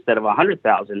 $50,000 instead of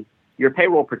 $100,000, your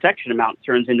payroll protection amount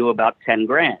turns into about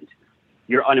 $10,000.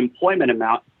 Your unemployment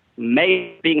amount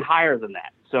may be higher than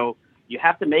that. So you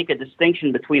have to make a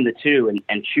distinction between the two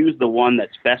and choose the one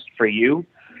that's best for you.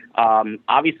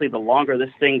 Obviously, the longer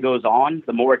this thing goes on,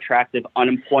 the more attractive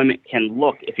unemployment can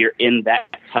look if you're in that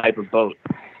type of boat.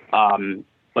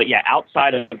 But yeah,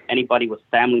 outside of anybody with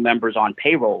family members on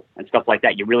payroll and stuff like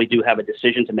that, you really do have a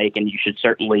decision to make, and you should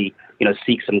certainly,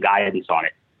 seek some guidance on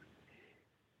it.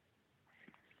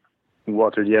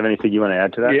 Walter, do you have anything you want to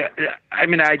add to that? Yeah. I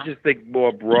mean, I just think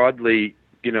more broadly,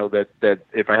 that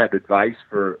if I had advice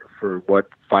for what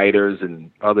fighters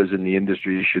and others in the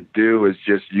industry should do is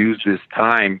just use this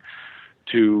time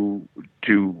to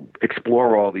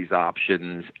explore all these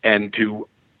options and to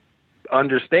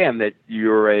understand that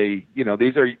you're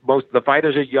most of the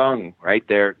fighters are young, right?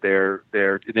 They're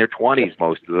in their 20s,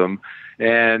 most of them,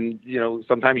 and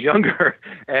sometimes younger,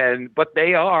 but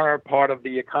they are part of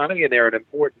the economy, and they're an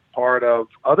important part of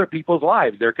other people's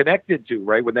lives. They're connected to,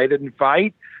 right? When they didn't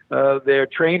fight, their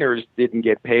trainers didn't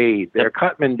get paid, their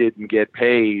cutmen didn't get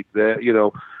paid,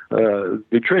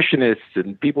 nutritionists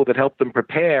and people that help them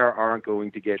prepare aren't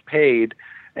going to get paid.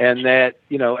 And that,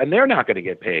 and they're not going to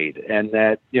get paid, and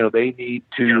that, they need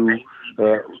to,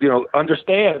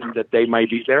 understand that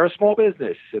they're a small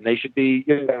business and they should be,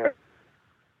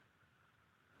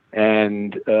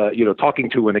 talking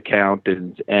to an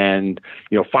accountant and,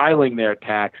 filing their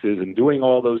taxes and doing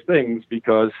all those things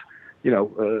because,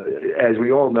 as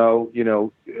we all know,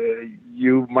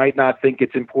 you might not think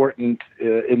it's important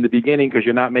in the beginning because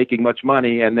you're not making much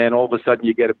money, and then all of a sudden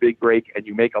you get a big break and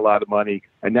you make a lot of money,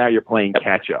 and now you're playing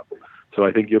catch up. So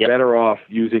I think you're better off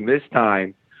using this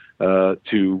time there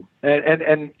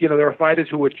are fighters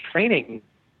who are training,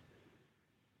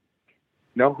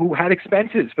 who had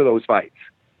expenses for those fights,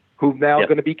 who now are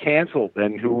going to be canceled,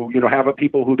 and who, have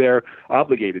people who they're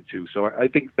obligated to. So I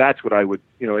think that's what I would,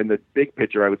 in the big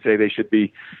picture, I would say they should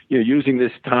be, using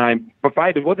this time. But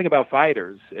one thing about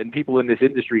fighters and people in this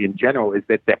industry in general is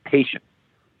that they're patient.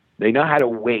 They know how to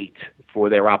wait for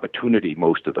their opportunity,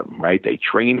 most of them, right? They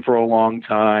train for a long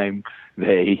time.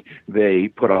 They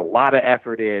put a lot of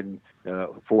effort in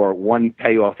for one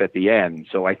payoff at the end.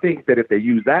 So I think that if they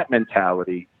use that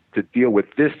mentality to deal with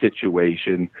this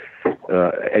situation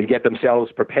and get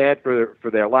themselves prepared for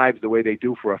their lives the way they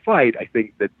do for a fight, I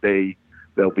think that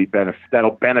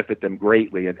that'll benefit them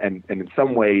greatly. And in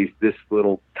some ways, this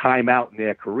little time out in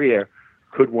their career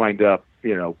could wind up,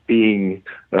 being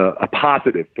a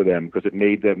positive for them because it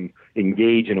made them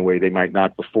engage in a way they might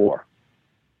not before.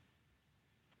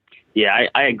 Yeah,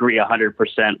 I agree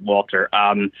 100%, Walter.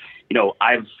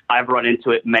 I've run into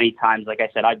it many times. Like I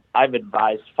said, I've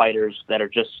advised fighters that are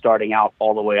just starting out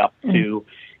all the way up to,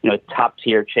 top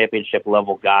tier championship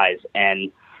level guys.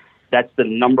 And that's the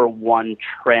number one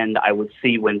trend I would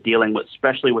see when dealing with,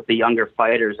 especially with the younger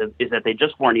fighters, is that they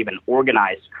just weren't even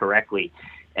organized correctly.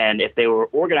 And if they were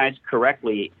organized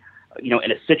correctly,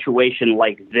 in a situation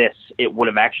like this, it would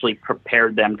have actually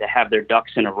prepared them to have their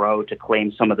ducks in a row to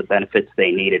claim some of the benefits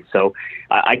they needed. So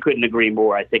I couldn't agree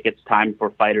more. I think it's time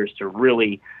for fighters to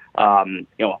really,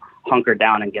 hunker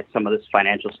down and get some of this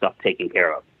financial stuff taken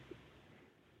care of.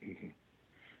 Mm-hmm.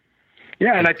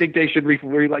 Yeah, and I think they should,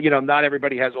 not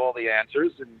everybody has all the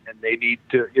answers, and they need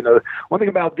to, the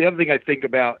other thing I think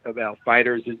about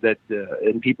fighters is that,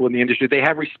 and people in the industry, they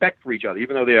have respect for each other,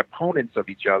 even though they're opponents of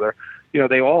each other.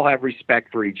 They all have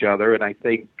respect for each other, and I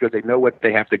think because they know what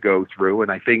they have to go through,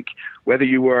 and I think whether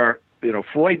you were,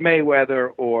 Floyd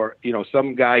Mayweather or,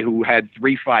 some guy who had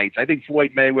 3 fights, I think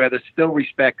Floyd Mayweather still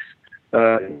respects,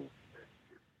 there's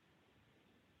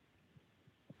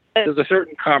a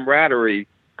certain camaraderie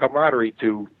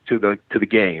to the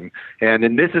game,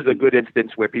 and this is a good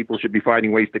instance where people should be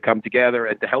finding ways to come together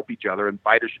and to help each other. And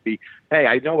fighters should be, hey,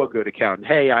 I know a good accountant.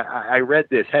 Hey, I read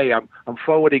this. Hey, I'm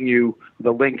forwarding you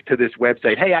the link to this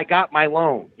website. Hey, I got my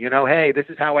loan. Hey, this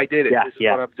is how I did it. This is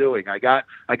what I'm doing. I got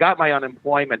my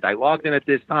unemployment. I logged in at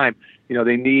this time.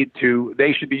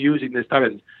 They should be using this time,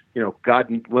 and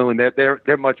God willing,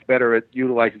 they're much better at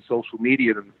utilizing social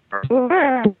media than.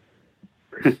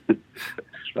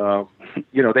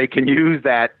 They can use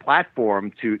that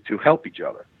platform to help each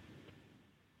other.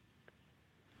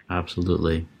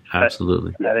 Absolutely. I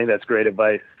think that's great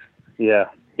advice. Yeah.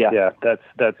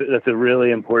 That's a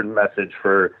really important message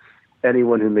for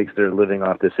anyone who makes their living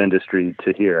off this industry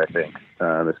to hear, I think,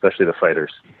 especially the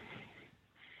fighters.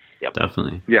 Yep.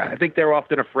 Definitely. Yeah, I think they're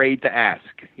often afraid to ask.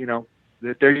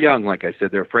 They're young, like I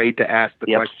said. They're afraid to ask the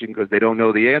question because they don't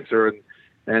know the answer,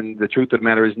 and the truth of the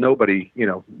matter is nobody,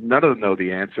 none of them know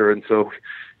the answer. And so,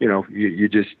 you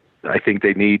just, I think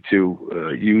they need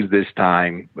to use this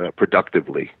time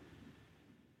productively.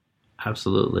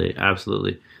 Absolutely.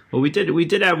 Well, we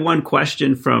did have one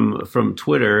question from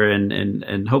Twitter,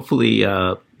 and hopefully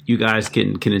you guys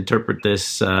can interpret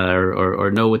this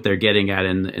or know what they're getting at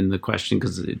in the question,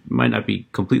 because it might not be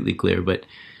completely clear. But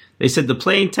they said the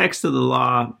plain text of the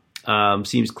law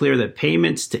seems clear that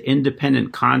payments to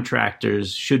independent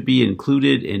contractors should be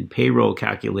included in payroll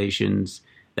calculations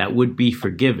that would be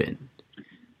forgiven.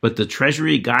 But the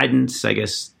Treasury guidance, I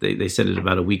guess they said it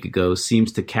about a week ago,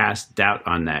 seems to cast doubt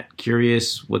on that.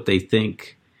 Curious what they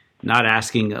think, not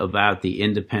asking about the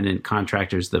independent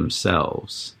contractors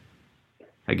themselves.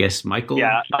 I guess, Michael?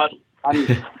 Yeah,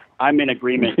 I'm in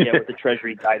agreement with the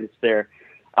Treasury guidance there.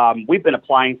 We've been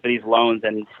applying for these loans,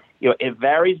 and it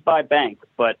varies by bank,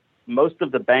 but most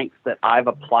of the banks that I've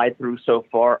applied through so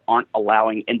far aren't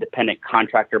allowing independent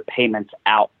contractor payments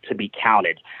out to be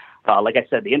counted. Like I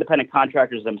said, the independent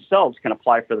contractors themselves can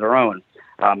apply for their own,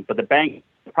 but the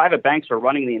private banks are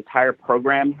running the entire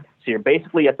program, so you're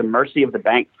basically at the mercy of the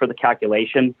bank for the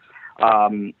calculation.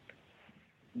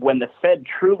 When the Fed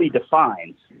truly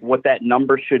defines what that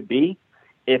number should be,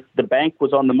 if the bank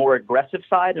was on the more aggressive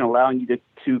side and allowing you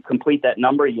to complete that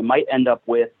number, you might end up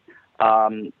with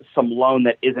some loan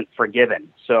that isn't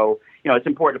forgiven. So, it's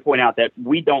important to point out that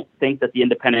we don't think that the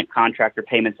independent contractor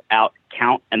payments out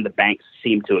count, and the banks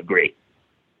seem to agree.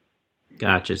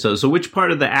 Gotcha. So which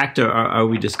part of the act are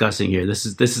we discussing here? This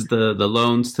is the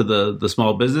loans to the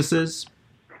small businesses?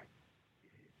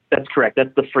 That's correct.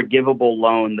 That's the forgivable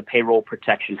loan, the Payroll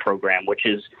Protection Program, which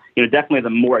is definitely the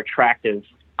more attractive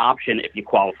option if you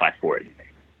qualify for it.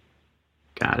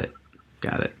 Got it.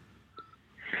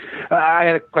 I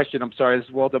had a question. I'm sorry. This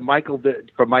is Walter. Michael,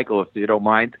 if you don't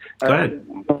mind. Go ahead.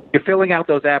 You're filling out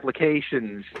those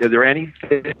applications. Is there any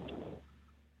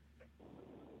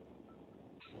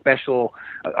special,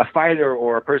 a fighter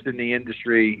or a person in the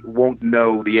industry won't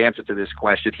know the answer to this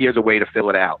question? Here's a way to fill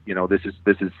it out. This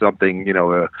is something,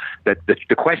 that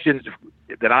the questions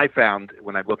that I found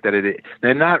when I looked at it,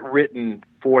 they're not written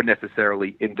for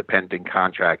necessarily independent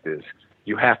contractors.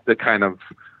 You have to kind of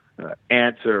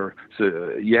answer.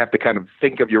 So you have to kind of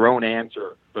think of your own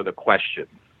answer for the question.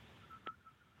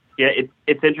 Yeah,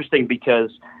 it's interesting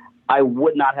because I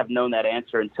would not have known that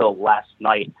answer until last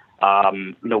night.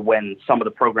 When some of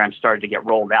the programs started to get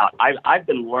rolled out, I've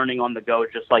been learning on the go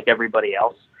just like everybody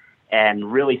else,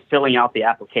 and really filling out the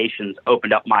applications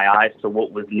opened up my eyes to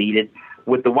what was needed.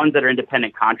 With the ones that are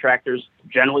independent contractors,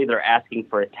 generally they're asking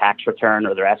for a tax return,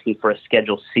 or they're asking for a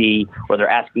Schedule C, or they're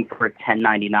asking for a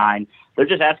 1099. They're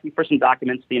just asking for some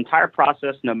documents. The entire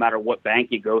process, no matter what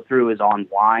bank you go through, is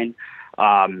online.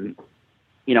 And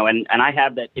I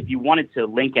have that. If you wanted to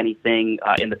link anything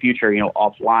in the future,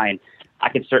 offline, I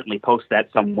could certainly post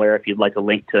that somewhere. If you'd like a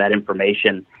link to that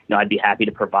information, I'd be happy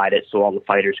to provide it so all the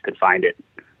fighters could find it.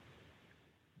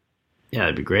 Yeah,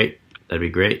 that'd be great.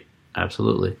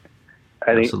 Absolutely.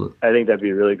 I think that'd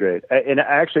be really great. And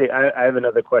actually, I have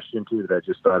another question too that I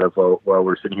just thought of while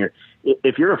we're sitting here.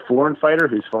 If you're a foreign fighter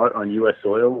who's fought on U.S.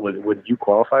 soil, would you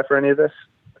qualify for any of this?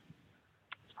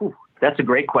 Ooh, that's a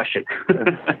great question.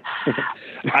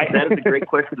 That is a great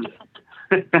question.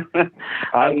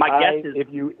 My guess is if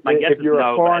you're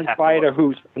a foreign fighter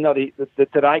who's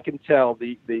that I can tell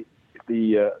the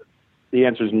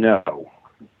answer is no.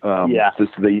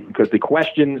 Because the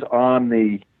questions on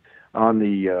the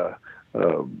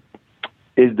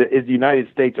is the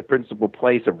United States a principal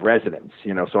place of residence?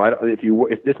 So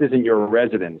if this isn't your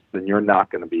residence, then you're not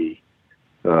going to be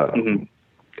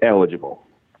eligible.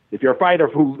 If you're a fighter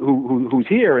who's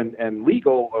here and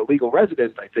legal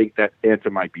resident, I think that answer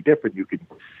might be different.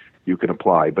 You can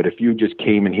apply. But if you just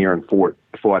came in here and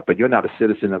fought, but you're not a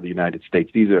citizen of the United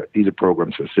States, these are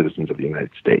programs for citizens of the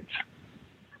United States.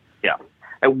 Yeah.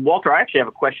 And Walter, I actually have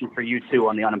a question for you too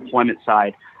on the unemployment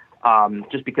side.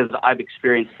 Just because I've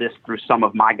experienced this through some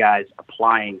of my guys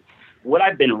applying. What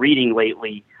I've been reading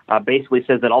lately basically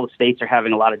says that all the states are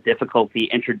having a lot of difficulty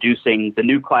introducing the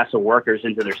new class of workers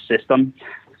into their system.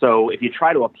 So if you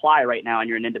try to apply right now and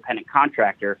you're an independent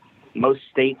contractor, most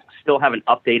states still haven't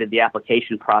updated the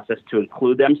application process to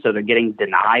include them, so they're getting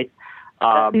denied.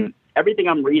 Everything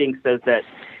I'm reading says that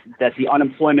the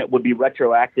unemployment would be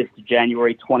retroactive to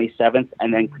January 27th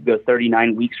and then could go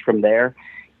 39 weeks from there.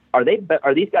 Are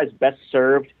these guys best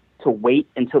served to wait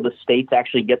until the states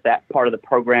actually get that part of the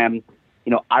program,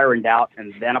 ironed out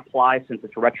and then apply, since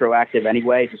it's retroactive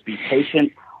anyway? Just be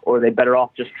patient, or are they better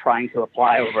off just trying to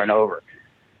apply over and over?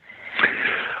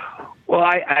 Well,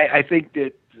 I think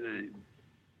that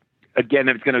again,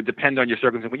 it's going to depend on your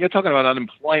circumstances. When you're talking about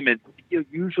unemployment,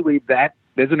 usually that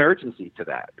there's an urgency to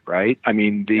that, right? I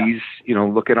mean,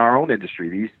 look at our own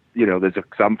industry. There's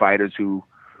some fighters who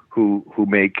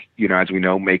make, as we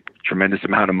know, make tremendous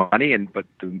amount of money, but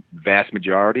the vast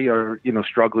majority are,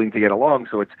 struggling to get along.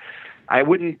 So I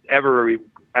wouldn't ever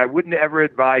I wouldn't ever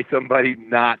advise somebody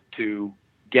not to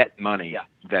get money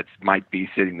that might be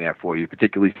sitting there for you,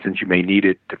 particularly since you may need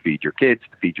it to feed your kids,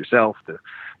 to feed yourself, to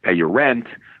pay your rent,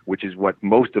 which is what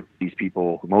most of these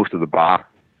people, most of the box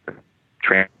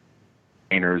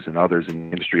trainers and others in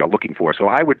the industry are looking for. So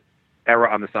I would err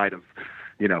on the side of,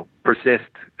 persist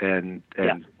and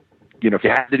if you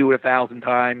have to do it 1,000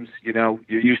 times, you're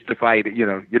used to fight.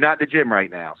 You're not in the gym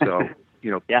right now, so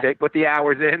put the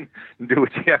hours in and do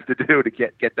what you have to do to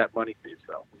get that money for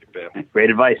yourself and your family. Great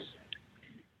advice.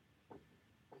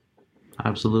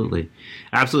 Absolutely.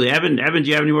 Evan, do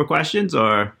you have any more questions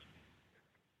or?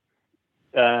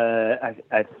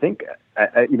 I think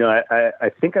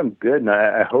I'm good, and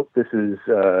I hope this is.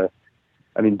 Do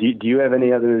you have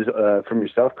any others from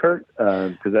yourself, Kurt?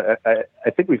 Because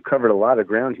I think we've covered a lot of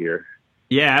ground here.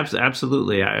 Yeah,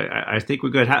 absolutely. I think we're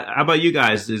good. How about you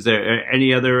guys? Is there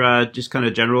any other just kind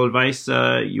of general advice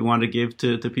you want to give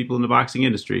to people in the boxing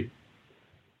industry?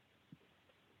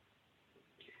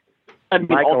 I mean,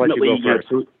 Michael, ultimately,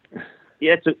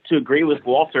 to agree with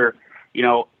Walter,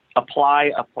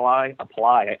 apply.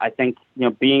 I think,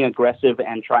 being aggressive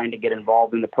and trying to get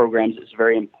involved in the programs is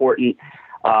very important.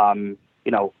 I'm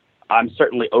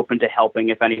certainly open to helping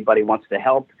if anybody wants to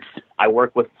help. I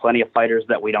work with plenty of fighters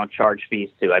that we don't charge fees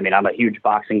to. I mean, I'm a huge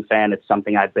boxing fan. It's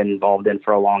something I've been involved in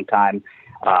for a long time.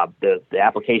 The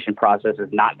application process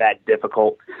is not that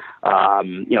difficult,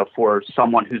 for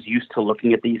someone who's used to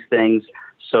looking at these things.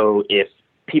 So if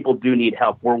people do need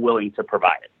help, we're willing to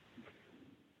provide it.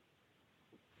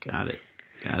 Got it.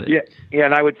 Yeah,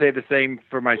 and I would say the same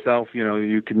for myself.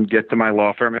 You can get to my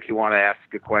law firm if you want to ask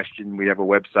a question. We have a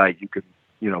website. You could,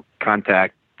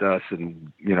 contact us,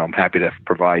 and I'm happy to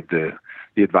provide the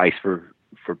advice for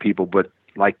people. But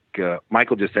like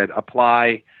Michael just said,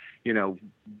 apply.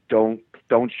 Don't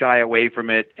shy away from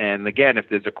it. And again, if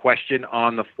there's a question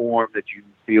on the form that you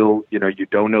feel you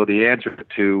don't know the answer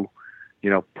to,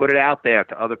 put it out there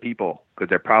to other people, because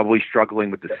they're probably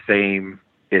struggling with the same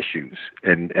issues.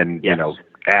 And yes.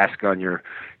 Ask on your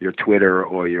Twitter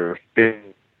or your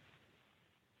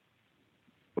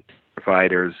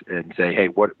fighters and say, hey,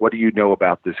 what do you know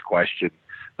about this question?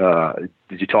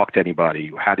 Did you talk to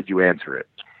anybody? How did you answer it?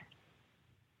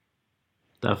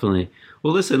 Definitely.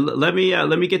 Well, listen, let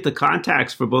me get the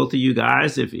contacts for both of you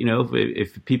guys.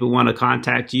 If people want to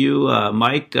contact you,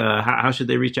 Mike, how should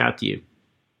they reach out to you?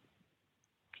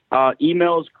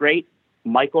 Email is great.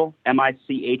 Michael, Michael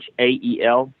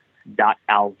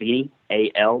 .Alvini,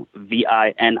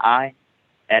 ALVINI,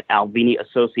 at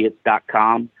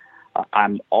alviniassociates.com.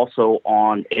 I'm also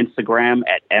on Instagram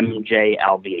at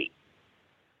MJAlvini.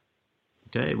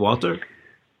 Okay, Walter?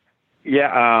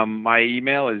 Yeah, my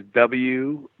email is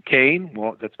WKane,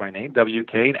 well, that's my name,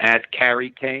 WKane at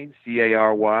CarryKane,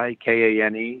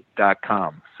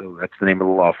 CARYKANE.com. So that's the name of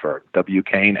the law firm,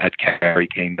 WKane at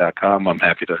CarryKane.com. I'm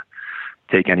happy to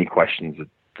take any questions that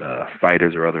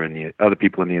fighters or other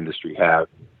people in the industry have,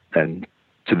 and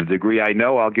to the degree I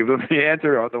know, I'll give them the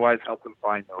answer, or otherwise help them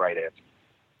find the right answer.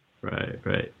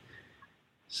 Right.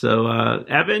 So,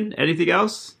 Evan, anything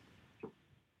else?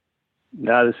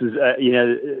 No, this is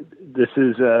this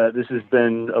has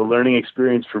been a learning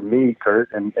experience for me, Kurt,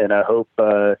 and I hope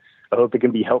it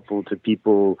can be helpful to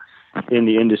people in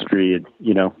the industry.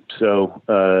 So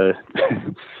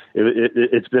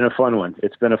it's been a fun one.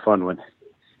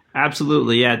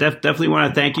 Absolutely. Yeah, definitely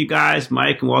want to thank you guys,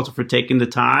 Mike and Walter, for taking the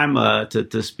time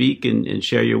to speak and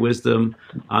share your wisdom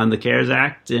on the CARES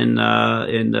Act. And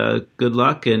good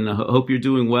luck, and hope you're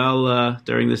doing well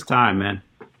during this time, man.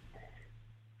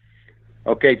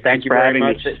 Okay, thank you very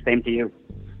much. Same to you.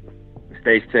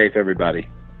 Stay safe, everybody.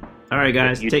 All right,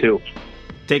 guys. You too.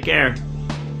 Take care.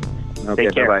 Okay,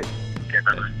 Take care. bye-bye.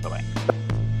 Bye-bye.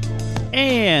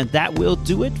 And that will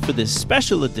do it for this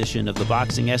special edition of the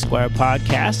Boxing Esquire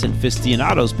podcast and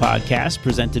Fistianados podcast,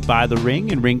 presented by The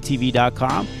Ring and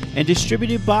RingTV.com and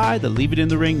distributed by the Leave It in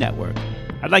the Ring network.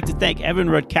 I'd like to thank Evan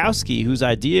Rutkowski, whose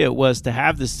idea it was to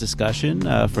have this discussion,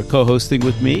 for co-hosting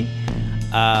with me.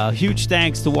 Huge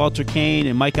thanks to Walter Kane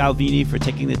and Mike Alvini for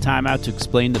taking the time out to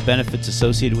explain the benefits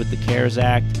associated with the CARES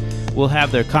Act. We'll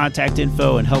have their contact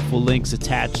info and helpful links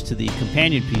attached to the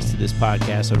companion piece to this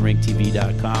podcast on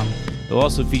ringtv.com. It'll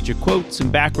also feature quotes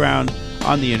and background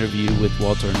on the interview with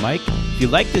Walter and Mike. If you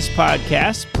like this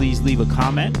podcast, please leave a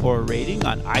comment or a rating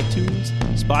on iTunes,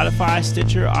 Spotify,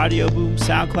 Stitcher, Audio Boom,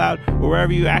 SoundCloud, or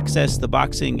wherever you access the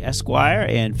Boxing Esquire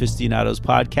and Fistianados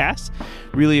podcasts.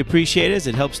 Really appreciate it, as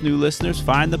it helps new listeners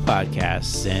find the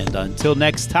podcasts. And until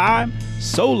next time,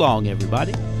 so long,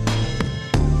 everybody.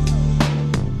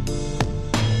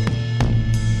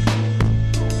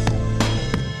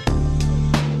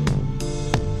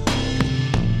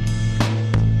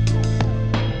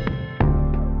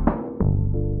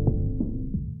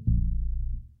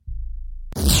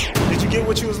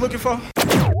 for?